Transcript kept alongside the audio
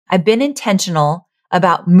I've been intentional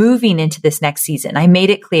about moving into this next season. I made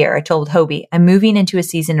it clear. I told Hobie, I'm moving into a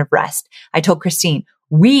season of rest. I told Christine,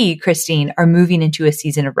 Christine, are moving into a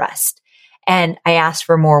season of rest. And I asked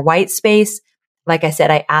for more white space. Like I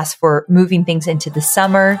said, I asked for moving things into the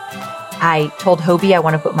summer. I told Hobie I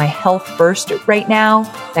want to put my health first right now.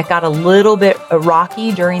 That got a little bit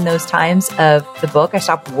rocky during those times of the book. I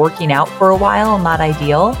stopped working out for a while, not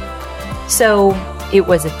ideal. So it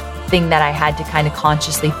was a thing that I had to kind of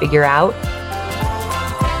consciously figure out.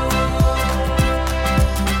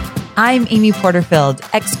 I'm Amy Porterfield,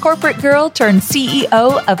 ex-corporate girl turned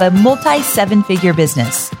CEO of a multi-seven-figure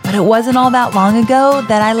business. But it wasn't all that long ago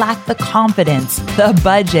that I lacked the confidence, the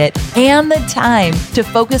budget, and the time to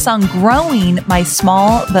focus on growing my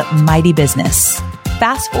small but mighty business.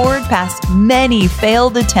 Fast forward past many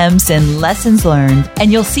failed attempts and lessons learned,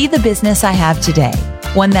 and you'll see the business I have today.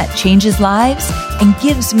 One that changes lives and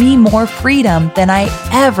gives me more freedom than I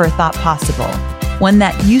ever thought possible. One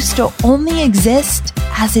that used to only exist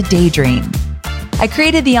as a daydream. I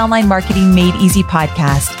created the Online Marketing Made Easy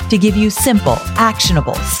podcast to give you simple,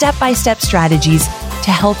 actionable, step-by-step strategies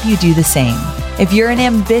to help you do the same. If you're an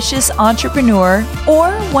ambitious entrepreneur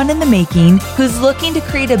or one in the making who's looking to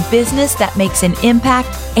create a business that makes an impact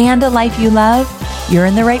and a life you love, you're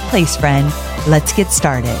in the right place, friend. Let's get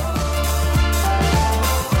started.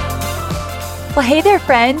 Well, hey there,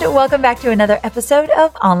 friend. Welcome back to another episode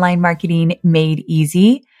of Online Marketing Made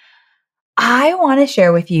Easy. I want to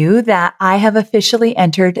share with you that I have officially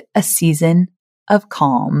entered a season of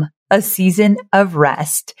calm, a season of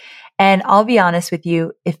rest. And I'll be honest with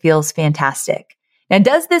you, it feels fantastic. Now,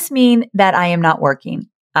 does this mean that I am not working?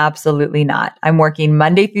 Absolutely not. I'm working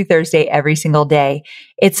Monday through Thursday every single day.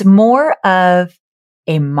 It's more of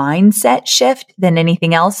a mindset shift than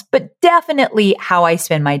anything else, but definitely how I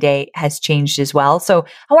spend my day has changed as well. So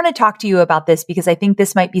I want to talk to you about this because I think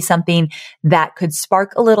this might be something that could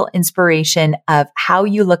spark a little inspiration of how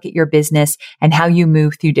you look at your business and how you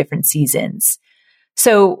move through different seasons.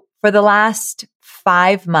 So for the last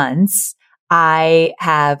 5 months, I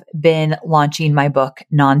have been launching my book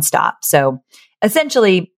nonstop. So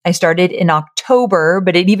essentially, I started in October,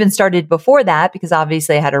 but it even started before that because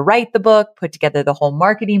obviously I had to write the book, put together the whole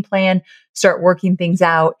marketing plan, start working things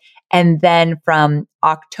out. And then from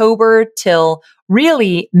October till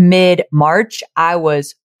really mid-March, I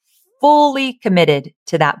was fully committed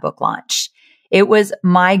to that book launch. It was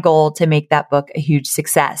my goal to make that book a huge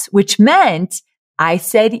success, which meant I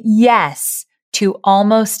said yes to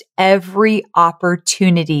almost every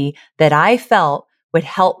opportunity that I felt would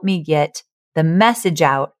help me get the message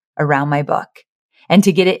out around my book and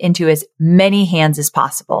to get it into as many hands as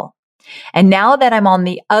possible. And now that I'm on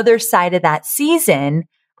the other side of that season,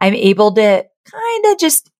 I'm able to kind of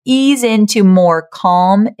just ease into more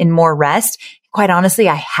calm and more rest. Quite honestly,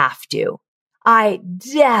 I have to. I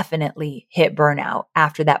definitely hit burnout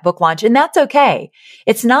after that book launch, and that's okay.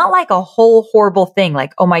 It's not like a whole horrible thing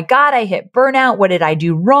like, oh my God, I hit burnout. What did I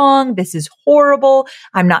do wrong? This is horrible.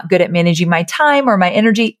 I'm not good at managing my time or my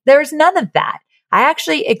energy. There's none of that. I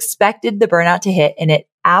actually expected the burnout to hit, and it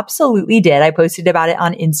absolutely did. I posted about it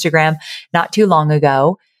on Instagram not too long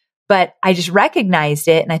ago, but I just recognized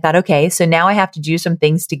it and I thought, okay, so now I have to do some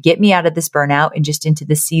things to get me out of this burnout and just into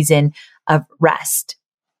the season of rest.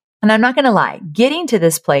 And I'm not going to lie, getting to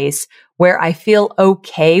this place where I feel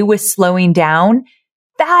okay with slowing down,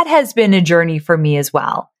 that has been a journey for me as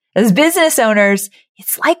well. As business owners,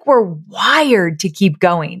 it's like we're wired to keep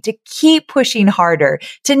going, to keep pushing harder,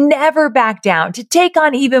 to never back down, to take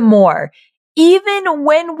on even more, even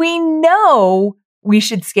when we know we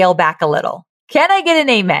should scale back a little. Can I get an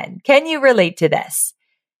amen? Can you relate to this?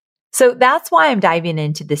 So that's why I'm diving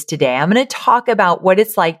into this today. I'm going to talk about what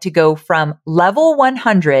it's like to go from level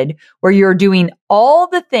 100, where you're doing all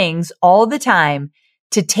the things all the time,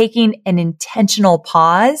 to taking an intentional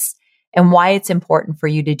pause and why it's important for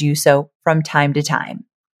you to do so from time to time.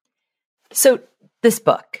 So this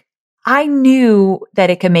book, I knew that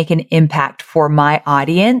it could make an impact for my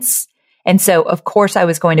audience. And so, of course, I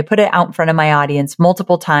was going to put it out in front of my audience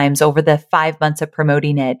multiple times over the 5 months of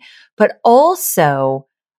promoting it. But also,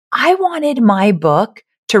 I wanted my book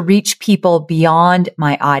to reach people beyond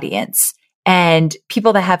my audience and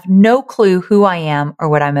people that have no clue who I am or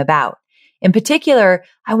what I'm about. In particular,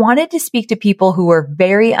 I wanted to speak to people who are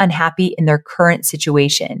very unhappy in their current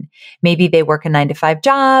situation. Maybe they work a 9-to-5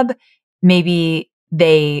 job. Maybe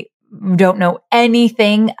they don't know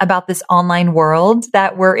anything about this online world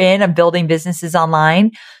that we're in of building businesses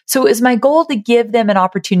online. So it was my goal to give them an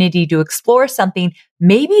opportunity to explore something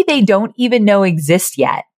maybe they don't even know exists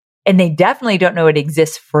yet. And they definitely don't know it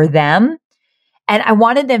exists for them. And I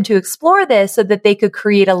wanted them to explore this so that they could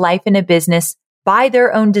create a life and a business by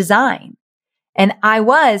their own design. And I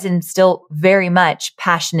was and still very much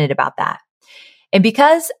passionate about that. And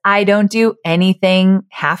because I don't do anything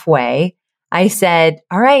halfway, I said,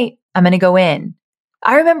 all right, I'm going to go in.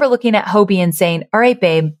 I remember looking at Hobie and saying, all right,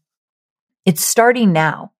 babe, it's starting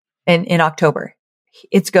now in October.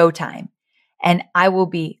 It's go time. And I will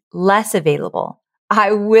be less available.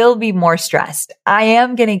 I will be more stressed. I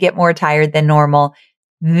am going to get more tired than normal.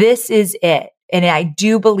 This is it. And I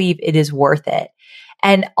do believe it is worth it.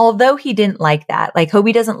 And although he didn't like that, like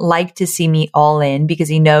Hobie doesn't like to see me all in because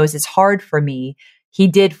he knows it's hard for me. He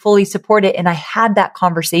did fully support it. And I had that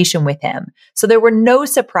conversation with him. So there were no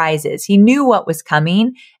surprises. He knew what was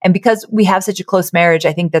coming. And because we have such a close marriage,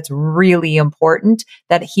 I think that's really important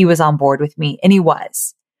that he was on board with me. And he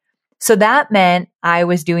was. So that meant I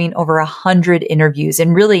was doing over 100 interviews,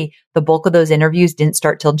 and really the bulk of those interviews didn't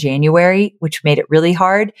start till January, which made it really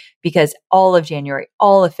hard because all of January,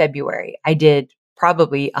 all of February, I did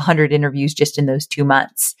probably 100 interviews just in those 2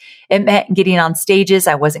 months. It meant getting on stages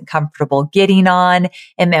I wasn't comfortable getting on.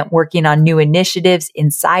 It meant working on new initiatives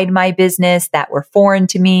inside my business that were foreign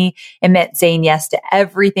to me. It meant saying yes to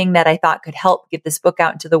everything that I thought could help get this book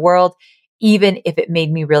out into the world, even if it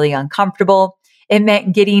made me really uncomfortable. It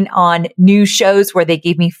meant getting on news shows where they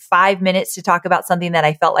gave me 5 minutes to talk about something that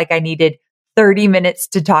I felt like I needed 30 minutes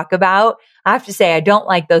to talk about. I have to say, I don't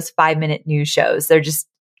like those 5-minute news shows. They're just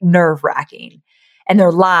nerve-wracking and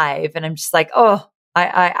they're live. And I'm just like, oh,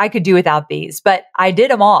 I could do without these, but I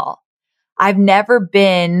did them all. I've never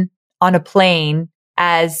been on a plane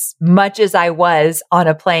as much as I was on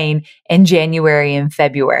a plane in January and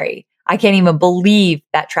February. I can't even believe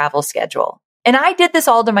that travel schedule. And I did this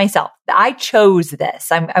all to myself. I chose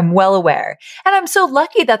this. I'm well aware. And I'm so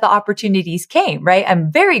lucky that the opportunities came, right?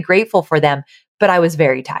 I'm very grateful for them, but I was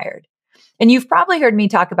very tired. And you've probably heard me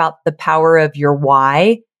talk about the power of your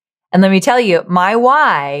why. And let me tell you, my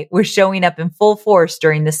why was showing up in full force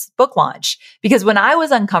during this book launch. Because when I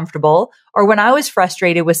was uncomfortable or when I was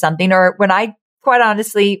frustrated with something or when I quite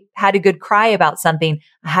honestly had a good cry about something,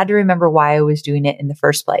 I had to remember why I was doing it in the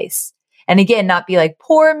first place. And again, not be like,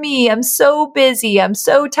 poor me, I'm so busy, I'm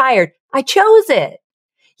so tired. I chose it.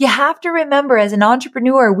 You have to remember as an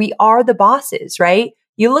entrepreneur, we are the bosses, right?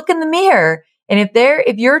 You look in the mirror and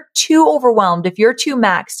if you're too overwhelmed, if you're too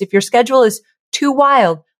maxed, if your schedule is too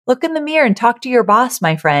wild, look in the mirror and talk to your boss,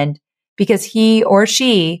 my friend, because he or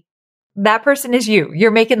she, that person is you.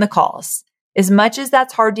 You're making the calls. As much as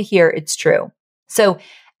that's hard to hear, it's true. So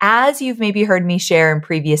as you've maybe heard me share in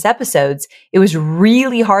previous episodes, it was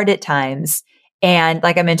really hard at times. And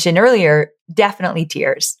like I mentioned earlier, definitely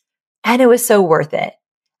tears. And it was so worth it.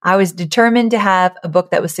 I was determined to have a book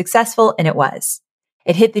that was successful, and it was.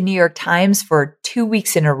 It hit the New York Times for 2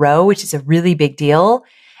 weeks in a row, which is a really big deal.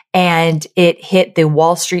 And it hit the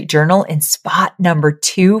Wall Street Journal in spot number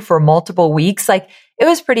 2 for multiple weeks. Like, it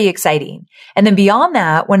was pretty exciting. And then beyond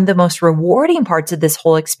that, one of the most rewarding parts of this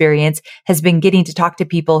whole experience has been getting to talk to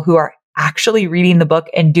people who are actually reading the book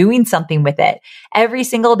and doing something with it. Every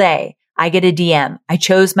single day, I get a DM. I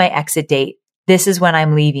chose my exit date. This is when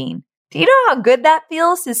I'm leaving. Do you know how good that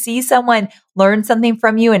feels to see someone learn something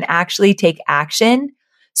from you and actually take action?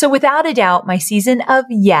 So without a doubt, my season of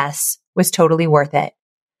yes was totally worth it.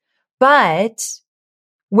 But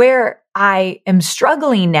where I am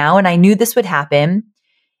struggling now, and I knew this would happen,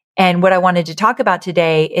 and what I wanted to talk about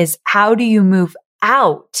today is how do you move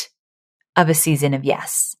out of a season of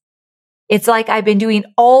yes? It's like I've been doing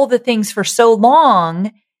all the things for so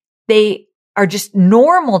long. They are just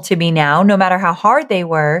normal to me now, no matter how hard they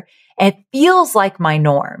were. It feels like my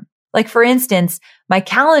norm. Like, for instance, my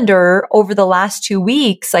calendar over the last 2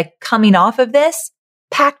 weeks, like coming off of this,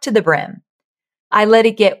 packed to the brim. I let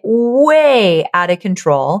it get way out of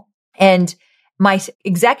control. And my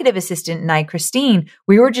executive assistant and I, Christine,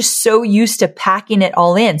 we were just so used to packing it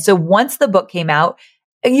all in. So once the book came out,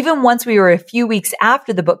 even once we were a few weeks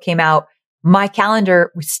after the book came out, my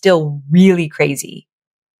calendar was still really crazy.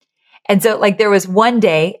 And so like there was one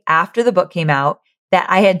day after the book came out that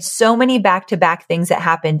I had so many back-to-back things that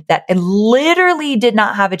happened that I literally did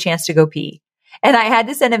not have a chance to go pee. And I had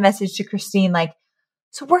to send a message to Christine like,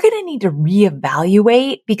 so we're going to need to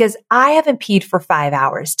reevaluate because I haven't peed for 5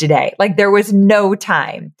 hours today. Like there was no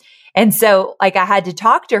time. And so like I had to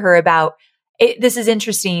talk to her about it. This is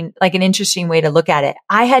interesting, like an interesting way to look at it.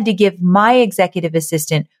 I had to give my executive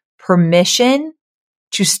assistant permission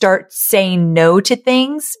to start saying no to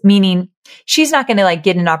things, meaning she's not going to like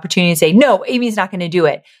get an opportunity to say, no, Amy's not going to do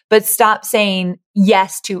it, but stop saying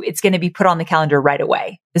yes to it's going to be put on the calendar right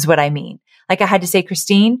away is what I mean. Like I had to say,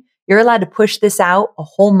 Christine, you're allowed to push this out a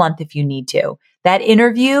whole month if you need to. That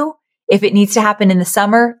interview, if it needs to happen in the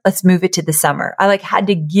summer, let's move it to the summer. I had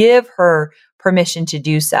to give her permission to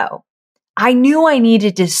do so. I knew I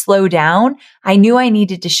needed to slow down. I knew I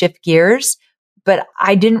needed to shift gears, but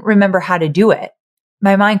I didn't remember how to do it.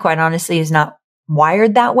 My mind, quite honestly, is not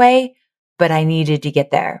wired that way, but I needed to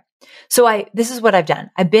get there. So this is what I've done.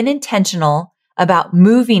 I've been intentional about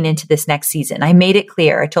moving into this next season. I made it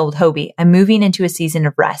clear. I told Hobie, I'm moving into a season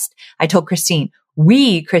of rest. I told Christine,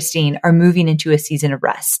 Christine, are moving into a season of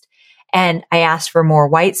rest. And I asked for more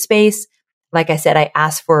white space. Like I said, I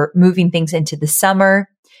asked for moving things into the summer.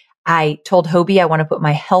 I told Hobie I want to put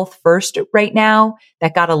my health first right now.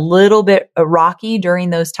 That got a little bit rocky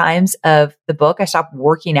during those times of the book. I stopped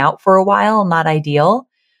working out for a while, not ideal.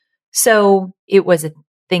 So it was a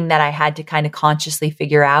thing that I had to kind of consciously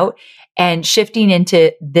figure out. And shifting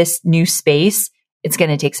into this new space, it's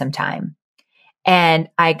going to take some time. And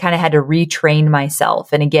I kind of had to retrain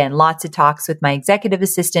myself. And again, lots of talks with my executive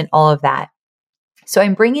assistant, all of that. So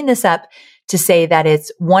I'm bringing this up to say that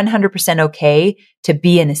it's 100% okay to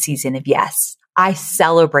be in a season of yes. I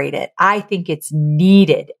celebrate it. I think it's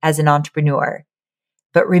needed as an entrepreneur.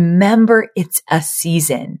 But remember, it's a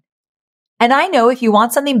season. And I know if you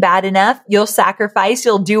want something bad enough, you'll sacrifice,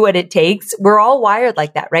 you'll do what it takes. We're all wired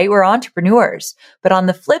like that, right? We're entrepreneurs. But on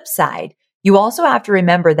the flip side, you also have to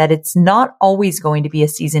remember that it's not always going to be a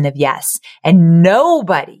season of yes. And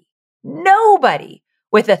nobody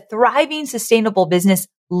with a thriving, sustainable business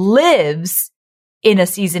lives in a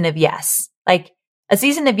season of yes. A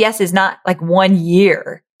season of yes is not 1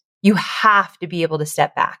 year. You have to be able to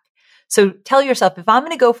step back. So tell yourself, if I'm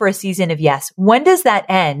going to go for a season of yes, when does that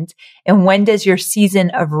end? And when does your season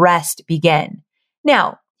of rest begin?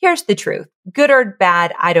 Now, here's the truth. Good or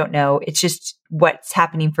bad, I don't know. It's just what's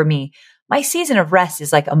happening for me. My season of rest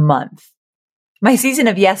is a month. My season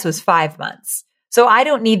of yes was 5 months. So I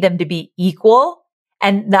don't need them to be equal.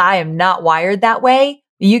 And I am not wired that way.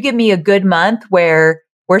 You give me a good month where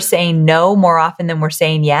we're saying no more often than we're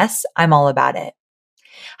saying yes, I'm all about it.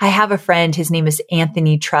 I have a friend, his name is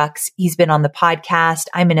Anthony Trucks. He's been on the podcast.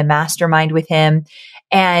 I'm in a mastermind with him.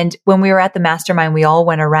 And when we were at the mastermind, we all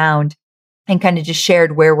went around and kind of just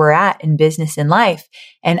shared where we're at in business and life.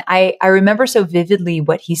 And I remember so vividly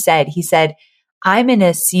what he said. He said, I'm in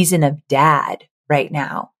a season of dad right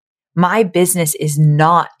now. My business is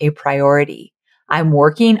not a priority. I'm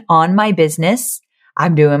working on my business.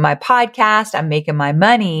 I'm doing my podcast. I'm making my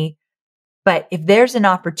money. But if there's an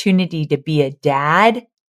opportunity to be a dad,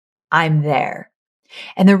 I'm there.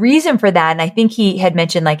 And the reason for that, and I think he had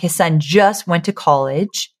mentioned his son just went to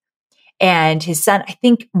college and his son, I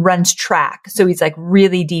think, runs track. So he's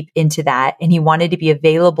really deep into that. And he wanted to be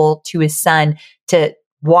available to his son to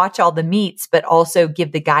watch all the meets, but also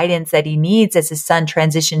give the guidance that he needs as his son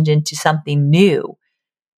transitioned into something new.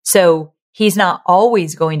 So he's not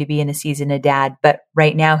always going to be in a season of dad, but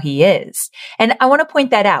right now he is. And I want to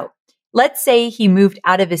point that out. Let's say he moved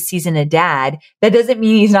out of his season of dad. That doesn't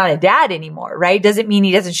mean he's not a dad anymore, right? Doesn't mean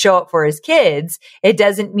he doesn't show up for his kids. It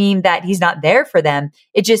doesn't mean that he's not there for them.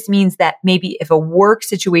 It just means that maybe if a work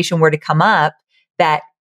situation were to come up, that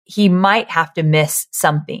he might have to miss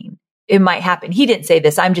something. It might happen. He didn't say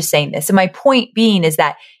this. I'm just saying this. And my point being is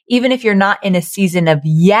that even if you're not in a season of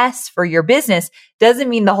yes for your business, doesn't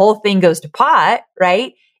mean the whole thing goes to pot,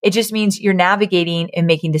 right? It just means you're navigating and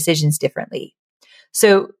making decisions differently.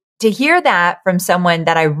 So to hear that from someone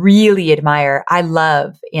that I really admire, I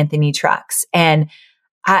love Anthony Trucks. And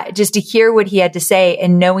just to hear what he had to say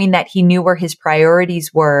and knowing that he knew where his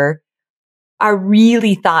priorities were, I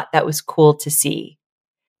really thought that was cool to see.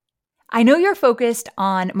 I know you're focused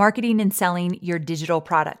on marketing and selling your digital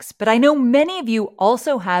products, but I know many of you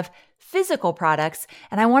also have physical products,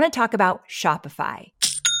 and I want to talk about Shopify.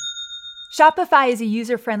 Shopify is a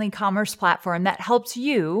user-friendly commerce platform that helps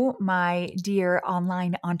you, my dear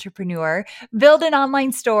online entrepreneur, build an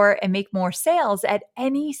online store and make more sales at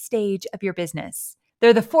any stage of your business.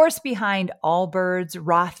 They're the force behind Allbirds,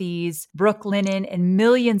 Rothy's, Brooklinen, and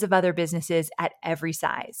millions of other businesses at every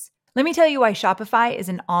size. Let me tell you why Shopify is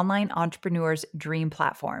an online entrepreneur's dream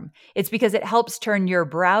platform. It's because it helps turn your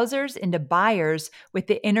browsers into buyers with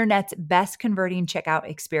the internet's best converting checkout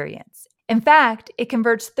experience. In fact, it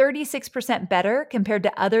converts 36% better compared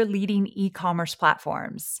to other leading e-commerce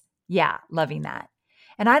platforms. Yeah, loving that.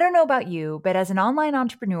 And I don't know about you, but as an online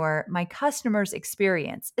entrepreneur, my customers'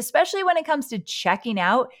 experience, especially when it comes to checking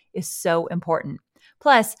out, is so important.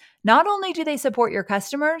 Plus, not only do they support your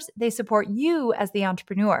customers, they support you as the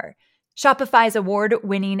entrepreneur. Shopify's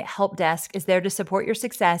award-winning help desk is there to support your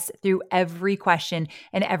success through every question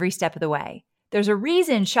and every step of the way. There's a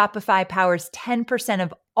reason Shopify powers 10%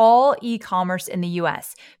 of all e-commerce in the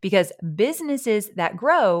US because businesses that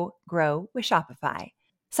grow with Shopify.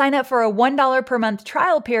 Sign up for a $1 per month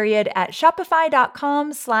trial period at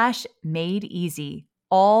shopify.com/madeeasy,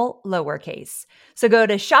 all lowercase. So go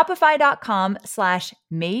to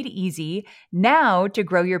shopify.com/madeeasy now to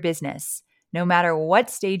grow your business, no matter what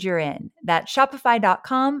stage you're in. That's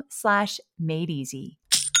shopify.com/madeeasy.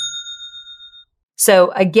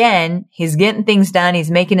 So again, he's getting things done.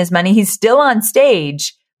 He's making his money. He's still on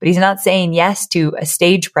stage, but he's not saying yes to a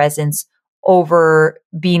stage presence over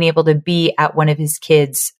being able to be at one of his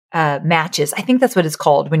kids' matches. I think that's what it's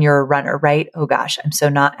called when you're a runner, right? Oh gosh, I'm so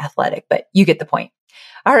not athletic, but you get the point.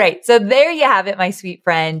 All right. So there you have it, my sweet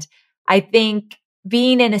friend. I think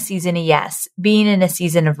being in a season of yes, being in a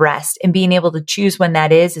season of rest, and being able to choose when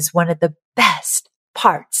that is one of the best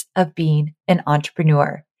parts of being an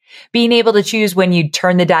entrepreneur. Being able to choose when you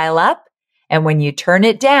turn the dial up and when you turn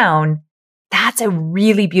it down, that's a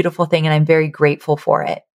really beautiful thing. And I'm very grateful for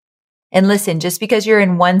it. And listen, just because you're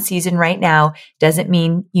in one season right now doesn't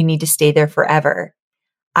mean you need to stay there forever.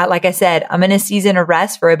 Like I said, I'm in a season of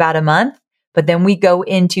rest for about a month, but then we go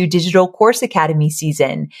into Digital Course Academy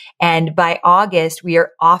season. And by August, we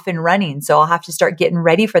are off and running. So I'll have to start getting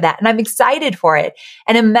ready for that. And I'm excited for it.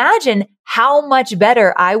 And imagine how much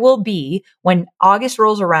better I will be when August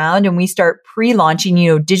rolls around and we start pre-launching,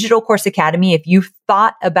 Digital Course Academy. If you've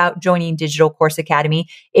thought about joining Digital Course Academy,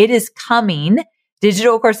 it is coming.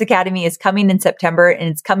 Digital Course Academy is coming in September and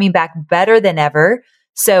it's coming back better than ever.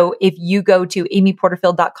 So if you go to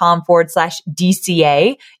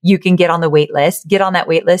amyporterfield.com/DCA, you can get on the wait list, get on that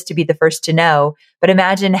wait list to be the first to know. But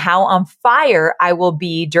imagine how on fire I will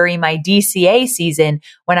be during my DCA season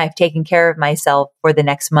when I've taken care of myself for the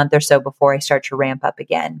next month or so before I start to ramp up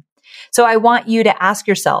again. So I want you to ask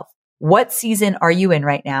yourself, what season are you in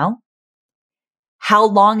right now? How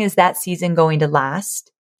long is that season going to last?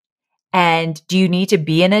 And do you need to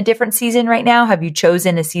be in a different season right now? Have you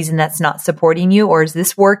chosen a season that's not supporting you, or is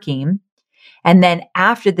this working? And then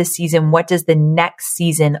after the season, what does the next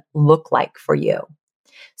season look like for you?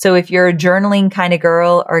 So if you're a journaling kind of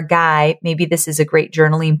girl or guy, maybe this is a great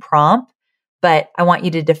journaling prompt, but I want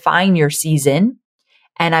you to define your season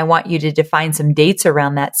and I want you to define some dates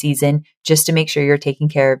around that season just to make sure you're taking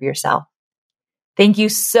care of yourself. Thank you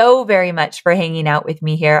so very much for hanging out with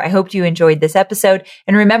me here. I hope you enjoyed this episode.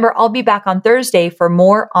 And remember, I'll be back on Thursday for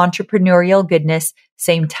more entrepreneurial goodness.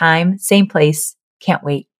 Same time, same place. Can't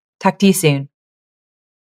wait. Talk to you soon.